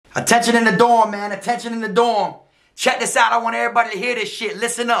Attention in the dorm, man. Attention in the dorm. Check this out. I want everybody to hear this shit.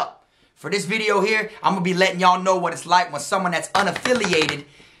 Listen up. For this video here, I'm going to be letting y'all know what it's like when someone that's unaffiliated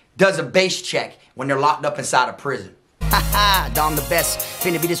does a base check when they're locked up inside a prison. Haha, Dom the best.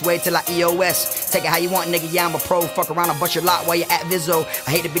 Finna be this way till I EOS. Take it how you want, nigga. Yeah, I'm a pro. Fuck around and bust your lot while you're at Vizzo.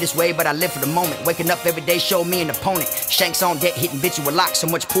 I hate to be this way, but I live for the moment. Waking up every day, show me an opponent. Shanks on deck, hitting bitch with locks. So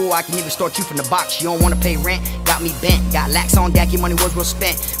much pool, I can even start you from the box. You don't wanna pay rent, got me bent. Got lax on deck, your money was well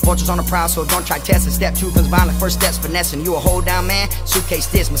spent. Vultures on the prowl, so don't try testing. Step two comes violent, first steps finessing. You a hold down man, suitcase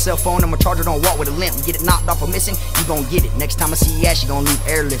this. My cell phone and my charger don't walk with a limp. Get it knocked off or missing, you gon' get it. Next time I see you ass, you gon' leave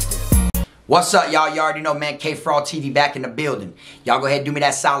airlifted. What's up, y'all? You already know, man. Kfrogtv back in the building. Y'all go ahead and do me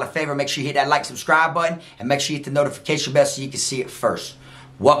that solid favor. Make sure you hit that like, subscribe button, and make sure you hit the notification bell so you can see it first.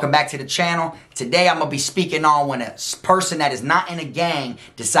 Welcome back to the channel. Today, I'm going to be speaking on when a person that is not in a gang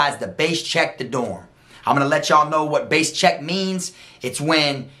decides to base check the dorm. I'm going to let y'all know what base check means. It's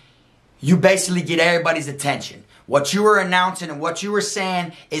when you basically get everybody's attention. What you were announcing and what you were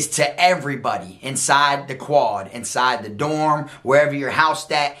saying is to everybody inside the quad, inside the dorm, wherever you're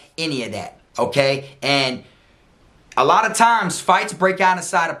housed at, any of that. Okay, and a lot of times fights break out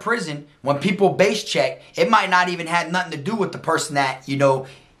inside a prison when people base check. It might not even have nothing to do with the person that, you know,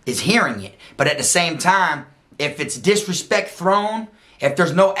 is hearing it. But at the same time, if it's disrespect thrown, if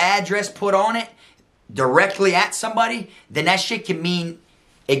there's no address put on it directly at somebody, then that shit can mean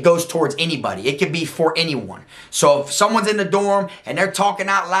it goes towards anybody. It could be for anyone. So if someone's in the dorm and they're talking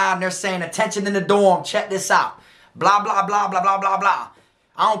out loud and they're saying, attention in the dorm, check this out. Blah, blah, blah, blah, blah, blah, blah.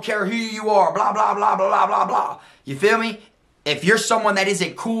 I don't care who you are, blah, blah, blah, blah, blah, blah, blah. You feel me? If you're someone that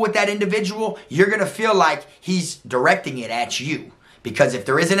isn't cool with that individual, you're going to feel like he's directing it at you. Because if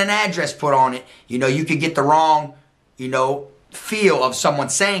there isn't an address put on it, you know, you could get the wrong, you know, feel of someone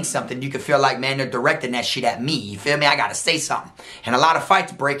saying something. You could feel like, man, they're directing that shit at me. You feel me? I got to say something. And a lot of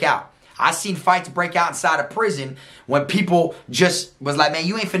fights break out. I seen fights break out inside a prison when people just was like, man,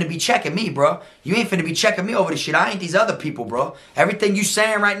 you ain't finna be checking me, bro. You ain't finna be checking me over this shit. I ain't these other people, bro. Everything you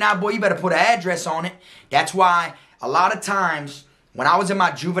saying right now, boy, you better put an address on it. That's why a lot of times when I was in my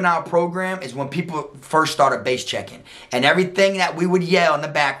juvenile program is when people first started base checking. And everything that we would yell in the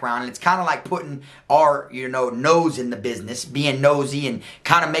background, and it's kind of like putting our, you know, nose in the business, being nosy and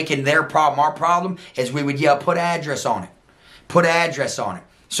kind of making their problem our problem, is we would yell, put an address on it. Put an address on it.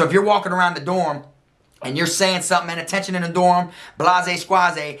 So if you're walking around the dorm and you're saying something, man, attention in the dorm, blase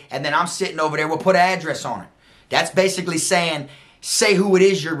squaze, and then I'm sitting over there, we'll put an address on it. That's basically saying, say who it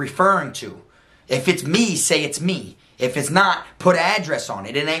is you're referring to. If it's me, say it's me. If it's not, put an address on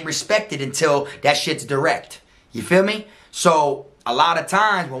it. It ain't respected until that shit's direct. You feel me? So a lot of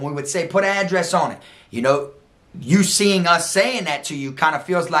times when we would say, put an address on it, you know, you seeing us saying that to you kind of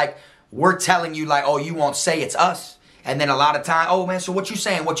feels like we're telling you like, oh, you won't say it's us. And then a lot of time, oh man, so what you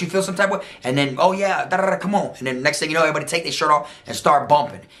saying? What you feel some type of way? And then, oh yeah, come on. And then next thing you know, everybody take their shirt off and start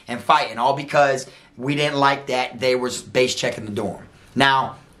bumping and fighting. All because we didn't like that they was base checking the dorm.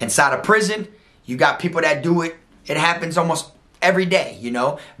 Now, inside a prison, you got people that do it. It happens almost every day, you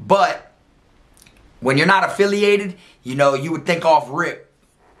know. But when you're not affiliated, you know, you would think off rip,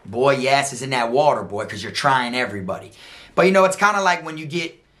 boy, your ass is in that water, boy, because you're trying everybody. But, you know, it's kind of like when you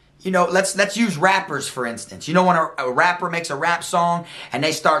get, you know, let's use rappers, for instance. You know, when a rapper makes a rap song and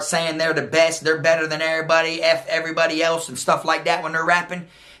they start saying they're the best, they're better than everybody, F everybody else and stuff like that when they're rapping,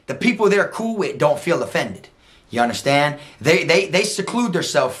 the people they're cool with don't feel offended. You understand? They seclude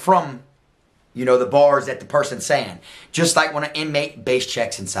themselves from, you know, the bars that the person's saying. Just like when an inmate base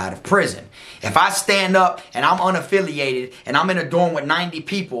checks inside of prison. If I stand up and I'm unaffiliated and I'm in a dorm with 90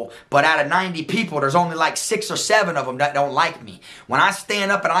 people, but out of 90 people, there's only like 6 or 7 of them that don't like me. When I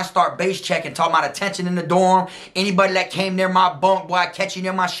stand up and I start base checking, talking about attention in the dorm, anybody that came near my bunk, boy, I catch you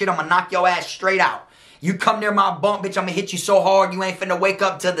near my shit, I'm gonna knock your ass straight out. You come near my bunk, bitch, I'm gonna hit you so hard you ain't finna wake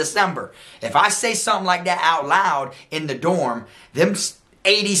up till December. If I say something like that out loud in the dorm, them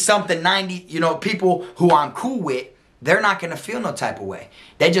 80-something, 90, you know, people who I'm cool with, they're not going to feel no type of way.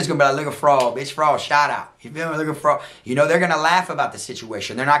 They just going to be like, look at Frog, bitch, Frog, shout out. You feel me? Look at Frog. You know, they're going to laugh about the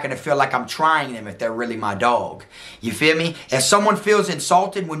situation. They're not going to feel like I'm trying them if they're really my dog. You feel me? If someone feels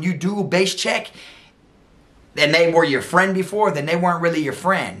insulted when you do a base check, and they were your friend before, then they weren't really your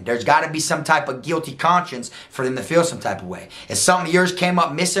friend. There's got to be some type of guilty conscience for them to feel some type of way. If something of yours came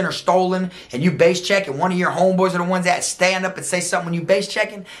up missing or stolen and you base check and one of your homeboys are the ones that stand up and say something when you base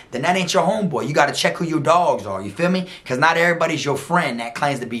checking, then that ain't your homeboy. You got to check who your dogs are. You feel me? Because not everybody's your friend that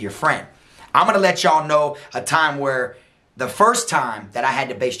claims to be your friend. I'm going to let y'all know a time where the first time that I had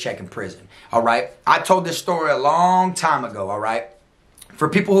to base check in prison, all right? I told this story a long time ago, all right? For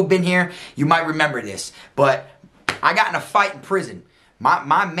people who've been here, you might remember this. But I got in a fight in prison.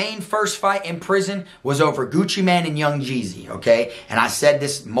 My main first fight in prison was over Gucci Mane and Young Jeezy, okay? And I said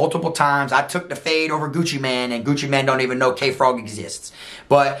this multiple times. I took the fade over Gucci Mane, and Gucci Mane don't even know K-Frog exists.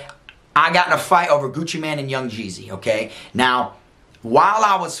 But I got in a fight over Gucci Mane and Young Jeezy, okay? Now, while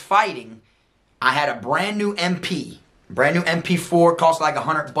I was fighting, I had a brand new MP. Brand new MP4, cost like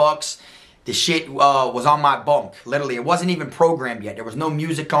 $100. The shit was on my bunk, literally. It wasn't even programmed yet. There was no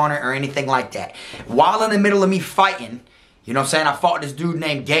music on it or anything like that. While in the middle of me fighting, you know what I'm saying, I fought this dude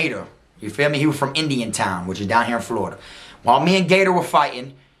named Gator. You feel me? He was from Indian Town, which is down here in Florida. While me and Gator were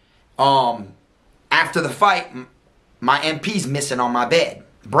fighting, after the fight, my MP's missing on my bed.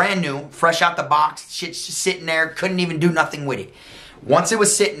 Brand new, fresh out the box, shit's just sitting there, couldn't even do nothing with it. Once it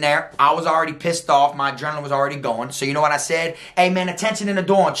was sitting there, I was already pissed off. My adrenaline was already going. So you know what I said? Hey man, attention in the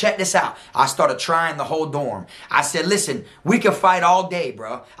dorm. Check this out. I started trying the whole dorm. I said, listen, we can fight all day,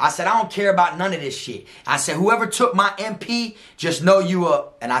 bro. I said, I don't care about none of this shit. I said, whoever took my MP, just know you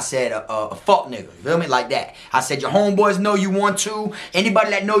and I said, a fuck nigga. You feel me? Like that. I said, your homeboys know you won too. Anybody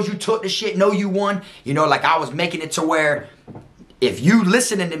that knows you took the shit know you won. You know, like I was making it to where if you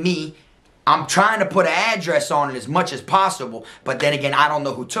listening to me, I'm trying to put an address on it as much as possible, but then again, I don't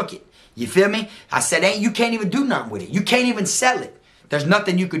know who took it. You feel me? I said, you can't even do nothing with it. You can't even sell it. There's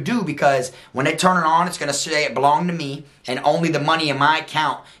nothing you could do because when they turn it on, it's going to say it belonged to me, and only the money in my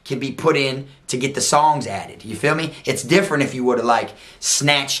account can be put in to get the songs added. You feel me? It's different if you would have like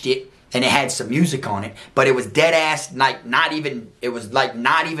snatched it and it had some music on it, but it was dead ass, like not even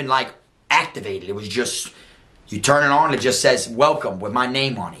activated. It was just... You turn it on, it just says welcome with my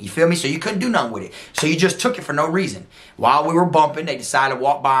name on it. You feel me? So you couldn't do nothing with it. So you just took it for no reason. While we were bumping, they decided to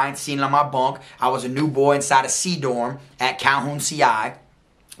walk by and seen it on my bunk. I was a new boy inside a C dorm at Calhoun CI.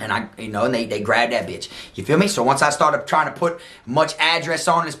 And they grabbed that bitch. You feel me? So once I started trying to put much address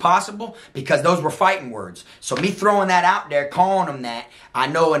on it as possible, because those were fighting words. So me throwing that out there, calling him that, I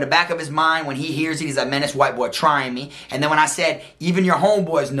know in the back of his mind when he hears it, he's like, man, this white boy trying me. And then when I said, even your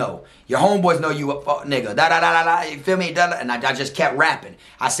homeboys know. Your homeboys know you a fuck nigga. Da da da da da. You feel me? Da, da. And I just kept rapping.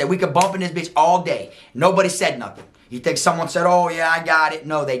 I said, we could bump in this bitch all day. Nobody said nothing. You think someone said, oh yeah, I got it?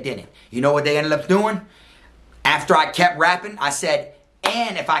 No, they didn't. You know what they ended up doing? After I kept rapping, I said,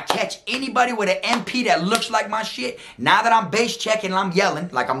 and if I catch anybody with an MP that looks like my shit, now that I'm bass checking and I'm yelling,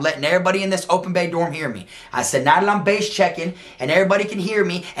 like I'm letting everybody in this open bay dorm hear me. I said, now that I'm bass checking and everybody can hear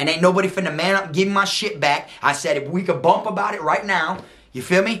me and ain't nobody finna man up and give me my shit back, I said, if we could bump about it right now, you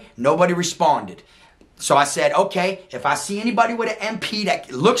feel me? Nobody responded. So I said, okay, if I see anybody with an MP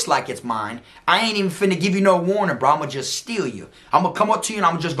that looks like it's mine, I ain't even finna give you no warning, bro. I'm gonna just steal you. I'm gonna come up to you and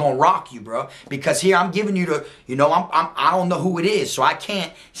I'm just gonna rock you, bro. Because here I'm giving you the, I don't know who it is. So I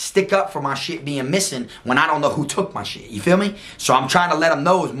can't stick up for my shit being missing when I don't know who took my shit. You feel me? So I'm trying to let them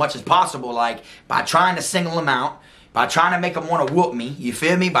know as much as possible, like by trying to single them out, by trying to make them want to whoop me, you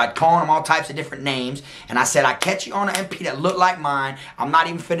feel me? By calling them all types of different names. And I said, I catch you on an MP that look like mine. I'm not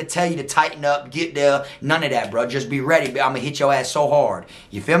even finna tell you to tighten up, get there. None of that, bro. Just be ready. I'm gonna hit your ass so hard.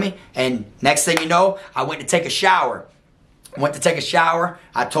 You feel me? And next thing you know, I went to take a shower.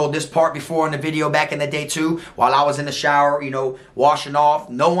 I told this part before in the video back in the day too. While I was in the shower, washing off.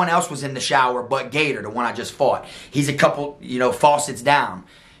 No one else was in the shower but Gator, the one I just fought. He's a couple, faucets down.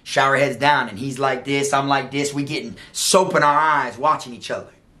 Shower heads down, and he's like this, I'm like this. We getting soap in our eyes watching each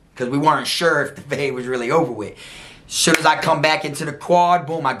other because we weren't sure if the fade was really over with. As soon as I come back into the quad,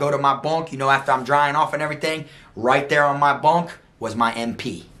 boom, I go to my bunk, after I'm drying off and everything. Right there on my bunk was my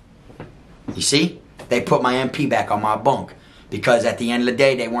MP. You see? They put my MP back on my bunk because at the end of the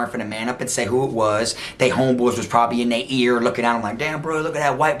day, they weren't finna man up and say who it was. They homeboys was probably in their ear looking at them like, damn, bro, look at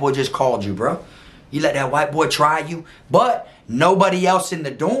that white boy just called you, bro. You let that white boy try you? But nobody else in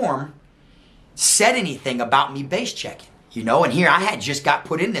the dorm said anything about me bass checking, and here I had just got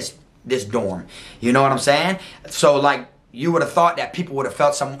put in this dorm. You know what I'm saying? So like you would have thought that people would have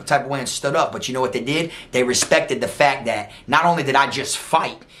felt some type of way and stood up, but you know what they did? They respected the fact that not only did I just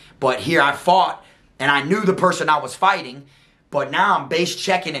fight, but here I fought and I knew the person I was fighting. But now I'm bass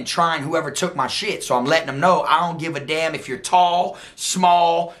checking and trying whoever took my shit. So I'm letting them know I don't give a damn if you're tall,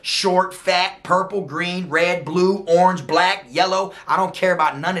 small, short, fat, purple, green, red, blue, orange, black, yellow. I don't care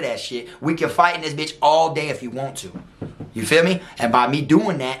about none of that shit. We can fight in this bitch all day if you want to. You feel me? And by me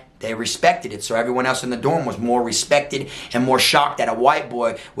doing that, they respected it. So everyone else in the dorm was more respected and more shocked that a white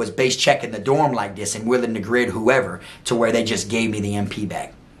boy was bass checking the dorm like this and willing to grid whoever to where they just gave me the MP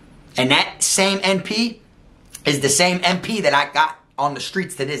back. And that same MP is the same MP that I got on the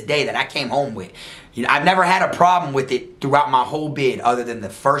streets to this day that I came home with. I've never had a problem with it throughout my whole bid other than the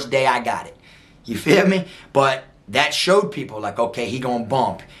first day I got it. You feel me? But that showed people like, okay, he gonna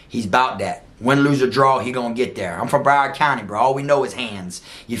bump. He's about that. Win, lose, or draw, he gonna get there. I'm from Broward County, bro. All we know is hands.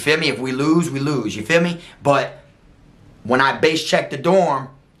 You feel me? If we lose, we lose. You feel me? But when I base checked the dorm,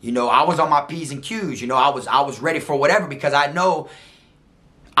 you know, I was on my P's and Q's. You know, I was ready for whatever because I know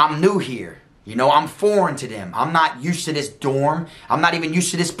I'm new here. You know, I'm foreign to them. I'm not used to this dorm. I'm not even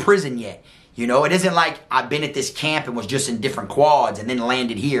used to this prison yet. You know, it isn't like I've been at this camp and was just in different quads and then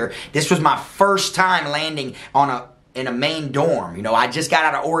landed here. This was my first time landing in a main dorm. You know, I just got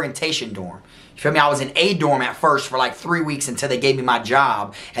out of orientation dorm. You feel me? I was in A dorm at first for like 3 weeks until they gave me my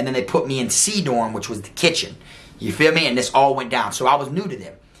job. And then they put me in C dorm, which was the kitchen. You feel me? And this all went down. So I was new to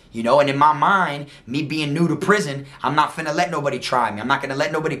them. You know, and in my mind, me being new to prison, I'm not finna let nobody try me. I'm not gonna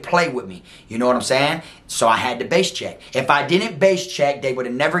let nobody play with me. You know what I'm saying? So I had to base check. If I didn't base check, they would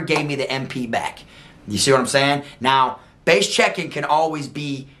have never gave me the MP back. You see what I'm saying? Now, base checking can always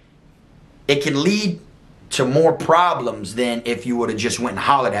be, it can lead to more problems than if you would have just went and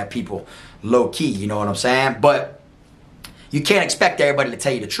hollered at people low key. You know what I'm saying? But you can't expect everybody to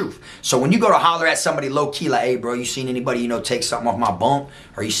tell you the truth. So when you go to holler at somebody low key, like, hey, bro, you seen anybody, you know, take something off my bunk?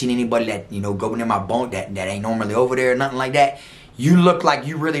 Or you seen anybody that, you know, go near my bunk that ain't normally over there or nothing like that? You look like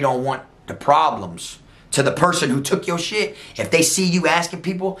you really don't want the problems. To the person who took your shit, if they see you asking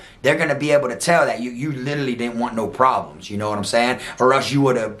people, they're going to be able to tell that you literally didn't want no problems. You know what I'm saying? Or else you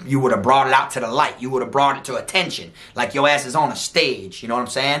would have brought it out to the light. You would have brought it to attention. Like your ass is on a stage. You know what I'm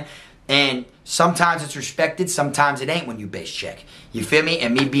saying? And sometimes it's respected, sometimes it ain't when you base check. You feel me?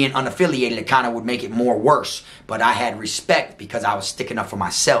 And me being unaffiliated, it kind of would make it more worse. But I had respect because I was sticking up for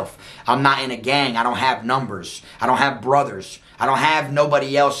myself. I'm not in a gang. I don't have numbers. I don't have brothers. I don't have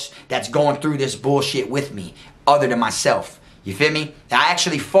nobody else that's going through this bullshit with me other than myself. You feel me? I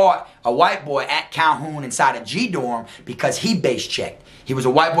actually fought a white boy at Calhoun inside a G dorm because he base checked. He was a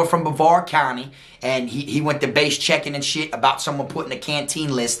white boy from Brevard County, and he went to base checking and shit about someone putting a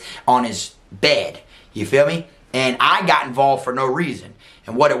canteen list on his bed. You feel me? And I got involved for no reason.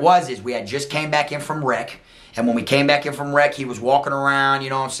 And what it was is we had just came back in from rec. And when we came back in from rec, he was walking around, you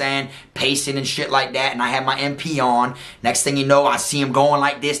know what I'm saying, pacing and shit like that. And I had my MP on. Next thing you know, I see him going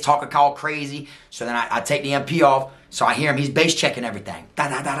like this, talking all crazy. So then I take the MP off. So I hear him, he's base checking everything. Da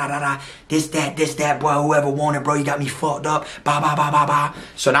da da da da da. This, that, boy, whoever wanted, bro, you got me fucked up. Ba ba ba ba ba.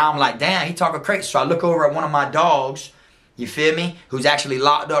 So now I'm like, damn, he talking crazy. So I look over at one of my dogs, you feel me, who's actually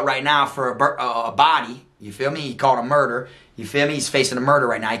locked up right now for a body. You feel me? He caught a murder. You feel me? He's facing a murder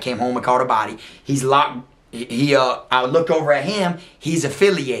right now. He came home and caught a body. He's locked. I look over at him, he's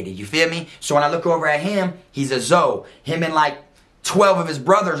affiliated. You feel me? So when I look over at him, he's a Zoe. Him and like 12 of his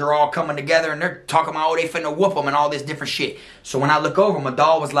brothers are all coming together and they're talking about, oh, they finna whoop him and all this different shit. So when I look over, my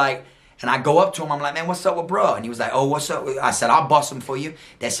dog was like, and I go up to him, I'm like, man, what's up with bro? And he was like, oh, what's up? I said, I'll bust him for you.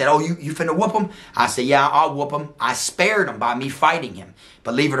 They said, oh, you finna whoop him? I said, yeah, I'll whoop him. I spared him by me fighting him.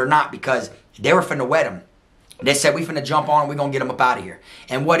 Believe it or not, because they were finna wet him. They said, we finna jump on him, we gonna get him up out of here.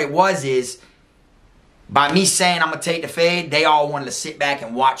 And what it was is, by me saying I'm going to take the fade, they all wanted to sit back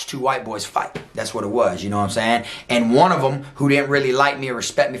and watch two white boys fight. That's what it was, you know what I'm saying? And one of them, who didn't really like me or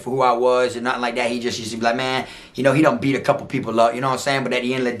respect me for who I was and nothing like that, he just used to be like, man, you know, he done beat a couple people up, you know what I'm saying? But at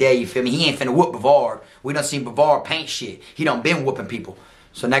the end of the day, you feel me? He ain't finna whoop Brevard. We done seen Brevard paint shit. He done been whooping people.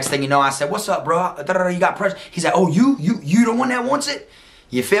 So next thing you know, I said, what's up, bro? You got pressure? He's like, oh, you the one that wants it?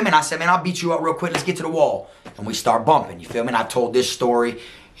 You feel me? And I said, man, I'll beat you up real quick. Let's get to the wall. And we start bumping, you feel me? And I told this story,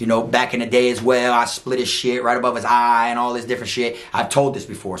 you know, back in the day as well. I split his shit right above his eye and all this different shit. I've told this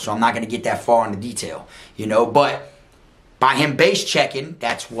before, so I'm not going to get that far into detail, you know. But by him base checking,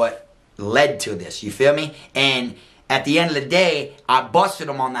 that's what led to this, you feel me? And at the end of the day, I busted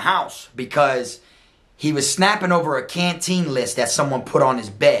him on the house because he was snapping over a canteen list that someone put on his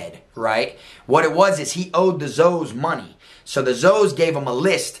bed, right? What it was is he owed the Zoes money. So the Zoes gave him a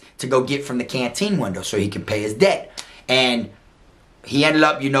list to go get from the canteen window so he could pay his debt. And he ended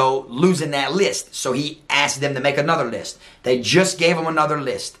up, you know, losing that list. So he asked them to make another list. They just gave him another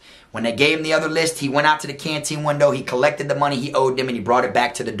list. When they gave him the other list, he went out to the canteen window. He collected the money he owed them and he brought it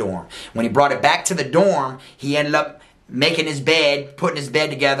back to the dorm. When he brought it back to the dorm, he ended up making his bed, putting his bed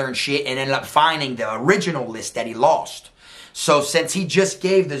together and shit, and ended up finding the original list that he lost. So since he just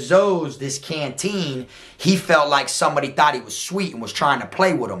gave the Zoes this canteen, he felt like somebody thought he was sweet and was trying to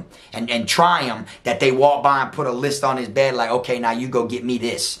play with him and try him, that they walked by and put a list on his bed like, okay, now you go get me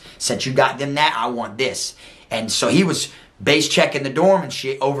this. Since you got them that, I want this. And so he was base checking the dorm and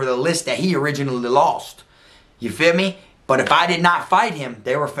shit over the list that he originally lost. You feel me? But if I did not fight him,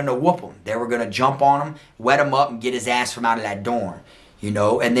 they were finna whoop him. They were going to jump on him, wet him up, and get his ass from out of that dorm. you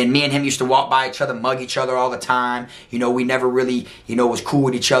know. And then me and him used to walk by each other, mug each other all the time. You know, we never really, you know, was cool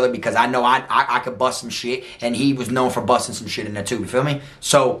with each other because I know I could bust some shit, and he was known for busting some shit in there too, you feel me?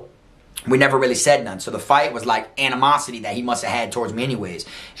 So we never really said nothing. So the fight was like animosity that he must have had towards me anyways.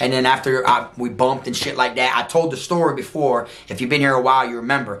 And then after we bumped and shit like that, I told the story before. If you've been here a while, you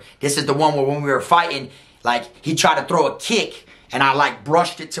remember. This is the one where when we were fighting, like, he tried to throw a kick, and I like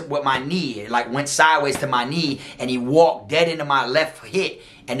brushed it with my knee. It like went sideways to my knee, and he walked dead into my left hit.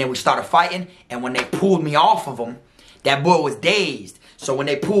 And then we started fighting, and when they pulled me off of him, that boy was dazed. So when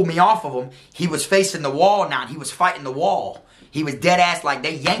they pulled me off of him, he was facing the wall now, and he was fighting the wall. He was dead ass, like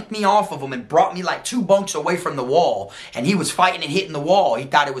they yanked me off of him and brought me like 2 bunks away from the wall. And he was fighting and hitting the wall. He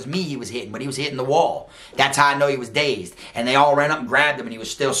thought it was me he was hitting, but he was hitting the wall. That's how I know he was dazed. And they all ran up and grabbed him, and he was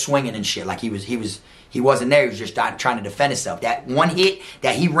still swinging and shit. Like he wasn't there. He was just trying to defend himself. That one hit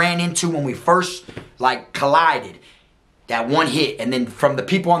that he ran into when we first like collided, that one hit, and then from the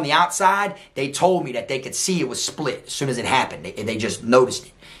people on the outside, they told me that they could see it was split as soon as it happened. They just noticed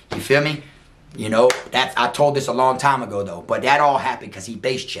it. You feel me? You know, I told this a long time ago though, but that all happened because he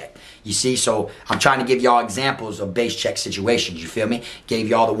base checked. You see, so I'm trying to give y'all examples of base check situations. You feel me? Gave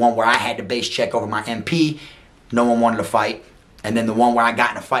y'all the one where I had to base check over my MP. No one wanted to fight. And then the one where I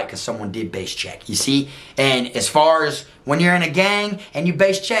got in a fight because someone did base check. You see? And as far as when you're in a gang and you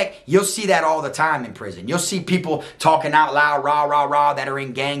base check, you'll see that all the time in prison. You'll see people talking out loud, rah, rah, rah, that are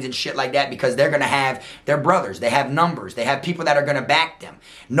in gangs and shit like that because they're going to have their brothers. They have numbers. They have people that are going to back them.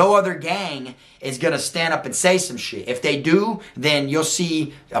 No other gang is going to stand up and say some shit. If they do, then you'll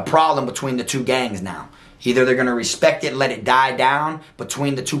see a problem between the two gangs now. Either they're going to respect it and let it die down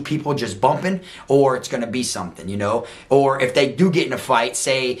between the two people just bumping, or it's going to be something, you know. Or if they do get in a fight,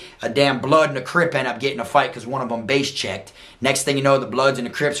 say a damn Blood and a Crip end up getting a fight because one of them base checked. Next thing you know, the Bloods and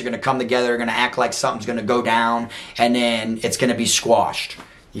the Crips are going to come together, are going to act like something's going to go down, and then it's going to be squashed.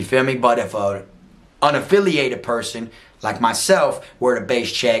 You feel me? But if a unaffiliated person like myself were to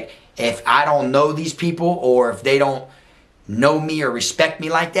base check, if I don't know these people or if they don't know me or respect me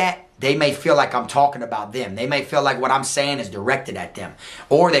like that, they may feel like I'm talking about them. They may feel like what I'm saying is directed at them.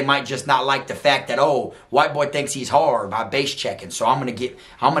 Or they might just not like the fact that, oh, white boy thinks he's hard by base checking, so I'm gonna get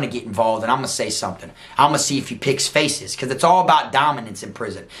involved and I'm gonna say something. I'm gonna see if he picks faces. Because it's all about dominance in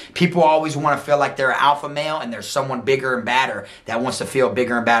prison. People always want to feel like they're an alpha male and there's someone bigger and badder that wants to feel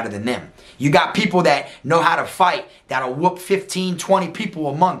bigger and badder than them. You got people that know how to fight that'll whoop 15, 20 people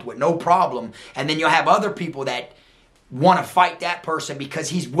a month with no problem. And then you'll have other people that want to fight that person because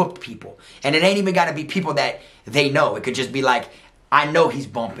he's whooped people. And it ain't even got to be people that they know. It could just be like, I know he's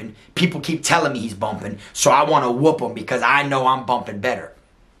bumping. People keep telling me he's bumping, so I want to whoop him because I know I'm bumping better.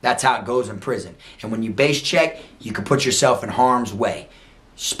 That's how it goes in prison. And when you base check, you can put yourself in harm's way,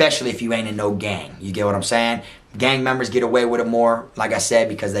 especially if you ain't in no gang. You get what I'm saying? Gang members get away with it more, like I said,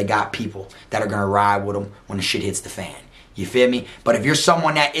 because they got people that are going to ride with them when the shit hits the fan. You feel me? But if you're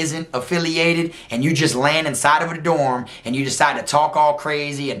someone that isn't affiliated and you just land inside of a dorm and you decide to talk all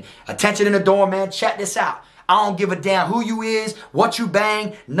crazy and attention in the dorm, man, check this out. I don't give a damn who you is, what you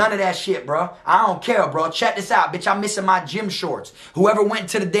bang, none of that shit, bro. I don't care, bro. Check this out, bitch. I'm missing my gym shorts. Whoever went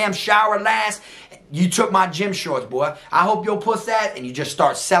to the damn shower last, you took my gym shorts, boy. I hope your puss that and you just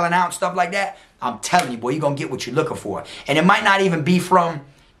start selling out and stuff like that. I'm telling you, boy, you're going to get what you're looking for. And it might not even be from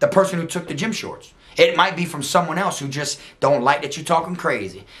the person who took the gym shorts. It might be from someone else who just don't like that you're talking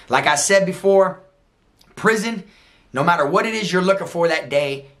crazy. Like I said before, prison, no matter what it is you're looking for that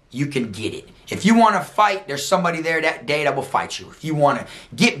day, you can get it. If you want to fight, there's somebody there that day that will fight you. If you want to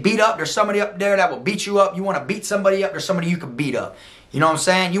get beat up, there's somebody up there that will beat you up. You want to beat somebody up, there's somebody you can beat up. You know what I'm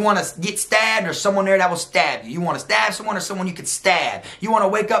saying? You want to get stabbed, there's someone there that will stab you. You want to stab someone, there's someone you can stab. You want to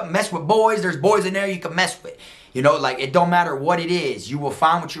wake up and mess with boys, there's boys in there you can mess with. You know, like, it don't matter what it is. You will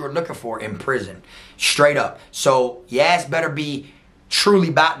find what you are looking for in prison. Straight up. So, your ass better be truly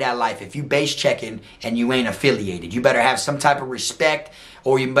about that life. If you base checking and you ain't affiliated, you better have some type of respect,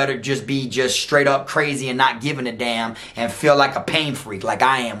 or you better just be just straight up crazy and not giving a damn and feel like a pain freak like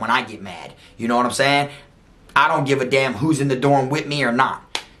I am when I get mad. You know what I'm saying? I don't give a damn who's in the dorm with me or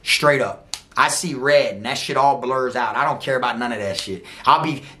not. Straight up. I see red and that shit all blurs out. I don't care about none of that shit. I'll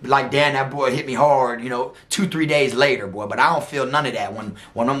be like, damn, that boy hit me hard, you know, 2-3 days later, boy. But I don't feel none of that.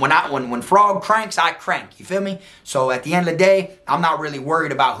 When Frog cranks, I crank. You feel me? So at the end of the day, I'm not really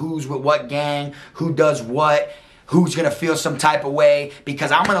worried about who's with what gang, who does what, who's going to feel some type of way.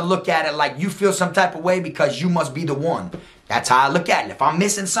 Because I'm going to look at it like you feel some type of way because you must be the one. That's how I look at it. If I'm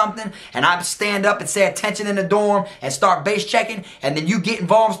missing something and I stand up and say attention in the dorm and start base checking, and then you get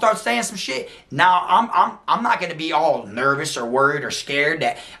involved and start saying some shit, now I'm not going to be all nervous or worried or scared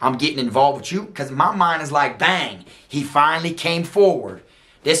that I'm getting involved with you, because my mind is like, bang, he finally came forward.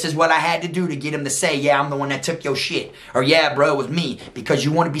 This is what I had to do to get him to say, yeah, I'm the one that took your shit. Or yeah, bro, it was me. Because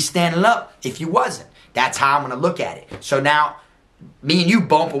you want to be standing up if you wasn't. That's how I'm going to look at it. So now, me and you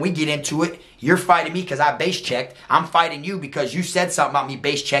bump when we get into it. You're fighting me because I base checked. I'm fighting you because you said something about me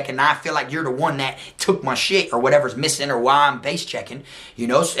base checking. And I feel like you're the one that took my shit or whatever's missing or why I'm base checking. You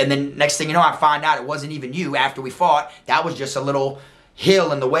know, and then next thing you know, I find out it wasn't even you after we fought. That was just a little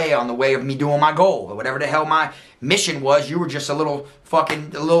hill in the way on the way of me doing my goal or whatever the hell my mission was. You were just a little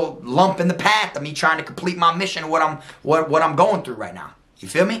lump in the path of me trying to complete my mission, what I'm going through right now. You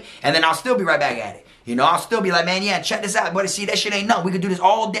feel me? And then I'll still be right back at it. You know, I'll still be like, man, yeah, check this out, buddy. See, that shit ain't nothing. We could do this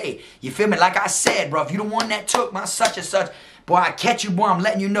all day. You feel me? Like I said, bro, if you the one that took my such and such, boy, I catch you, boy, I'm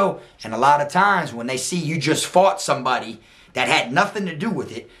letting you know. And a lot of times when they see you just fought somebody that had nothing to do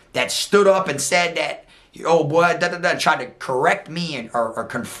with it, that stood up and said that, oh boy, tried to correct me or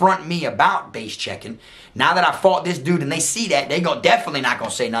confront me about base checking. Now that I fought this dude and they see that, they definitely not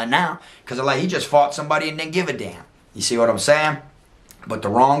gonna say nothing now, because they're like, he just fought somebody and didn't give a damn. You see what I'm saying? But the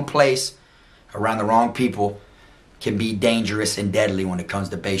wrong place around the wrong people can be dangerous and deadly when it comes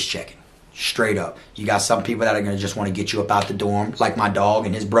to base checking. Straight up. You got some people that are going to just want to get you up out the dorm, like my dog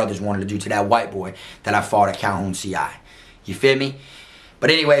and his brothers wanted to do to that white boy that I fought at Calhoun CI. You feel me? But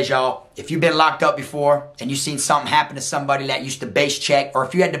anyways, y'all, if you've been locked up before and you seen something happen to somebody that used to base check, or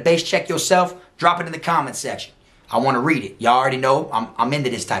if you had to base check yourself, drop it in the comment section. I want to read it. Y'all already know I'm into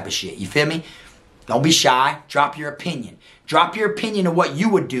this type of shit. You feel me? Don't be shy. Drop your opinion. Drop your opinion of what you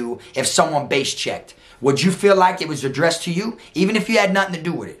would do if someone base checked. Would you feel like it was addressed to you, even if you had nothing to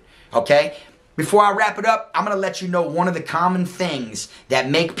do with it? Okay? Before I wrap it up, I'm going to let you know one of the common things that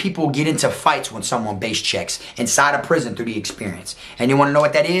make people get into fights when someone base checks inside a prison through the experience. And you want to know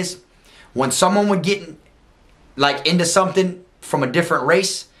what that is? When someone would get into something from a different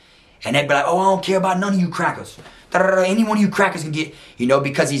race, and they'd be like, oh, I don't care about none of you crackers. Any one of you crackers can get,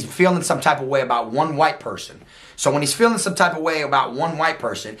 because he's feeling some type of way about one white person. So when he's feeling some type of way about one white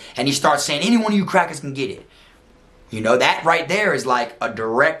person, and he starts saying, any one of you crackers can get it. That right there is like a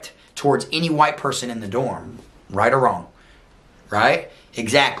direct towards any white person in the dorm. Right or wrong? Right?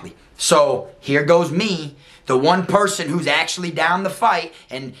 Exactly. So here goes me, the one person who's actually down the fight.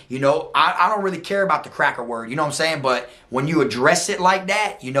 And, I don't really care about the cracker word, you know what I'm saying? But when you address it like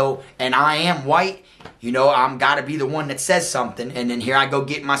that, and I am white, I'm got to be the one that says something. And then here I go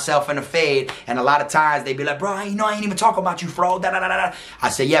getting myself in a fade. And a lot of times they be like, bro, I ain't even talking about you, frog. I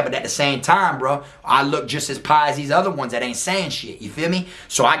say, yeah, but at the same time, bro, I look just as pie as these other ones that ain't saying shit. You feel me?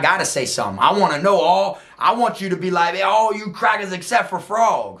 So I got to say something. I want to know all. I want you to be like, hey, all you crackers except for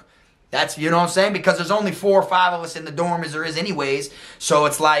frog. That's, you know what I'm saying? Because there's only 4 or 5 of us in the dorm as there is anyways. So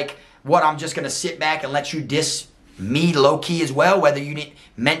it's like, what, I'm just going to sit back and let you diss me low-key as well, whether you didn't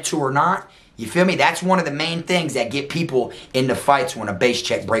meant to or not. You feel me? That's one of the main things that get people into fights when a base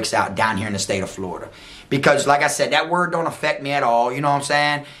check breaks out down here in the state of Florida. Because, like I said, that word don't affect me at all. You know what I'm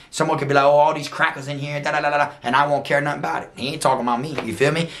saying? Someone could be like, oh, all these crackers in here, and I won't care nothing about it. He ain't talking about me. You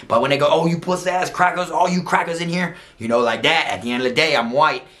feel me? But when they go, oh, you pussy-ass crackers, all you crackers in here, like that, at the end of the day, I'm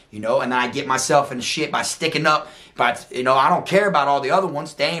white, and then I get myself in the shit by sticking up. But, I don't care about all the other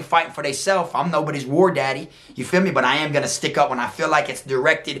ones. They ain't fighting for themselves. I'm nobody's war daddy. You feel me? But I am going to stick up when I feel like it's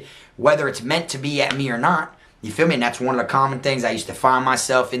directed, whether it's meant to be at me or not. You feel me? And that's one of the common things. I used to find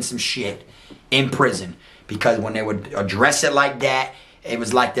myself in some shit in prison. Because when they would address it like that, it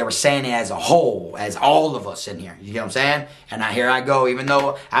was like they were saying it as a whole, as all of us in here. You know what I'm saying? And here I go. Even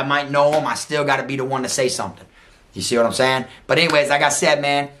though I might know them, I still got to be the one to say something. You see what I'm saying? But anyways, like I said,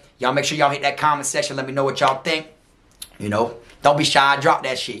 man, y'all make sure y'all hit that comment section. Let me know what y'all think. Don't be shy. Drop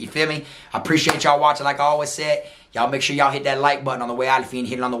that shit. You feel me? I appreciate y'all watching. Like I always said, y'all make sure y'all hit that like button on the way out if you ain't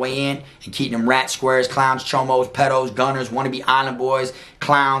hit it on the way in. And keep them rats, squares, clowns, chomos, pedos, gunners, wannabe island boys,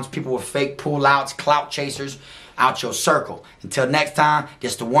 clowns, people with fake pull-outs, clout chasers out your circle. Until next time,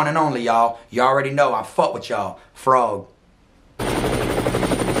 this the one and only, y'all. You already know I fuck with y'all. Frog.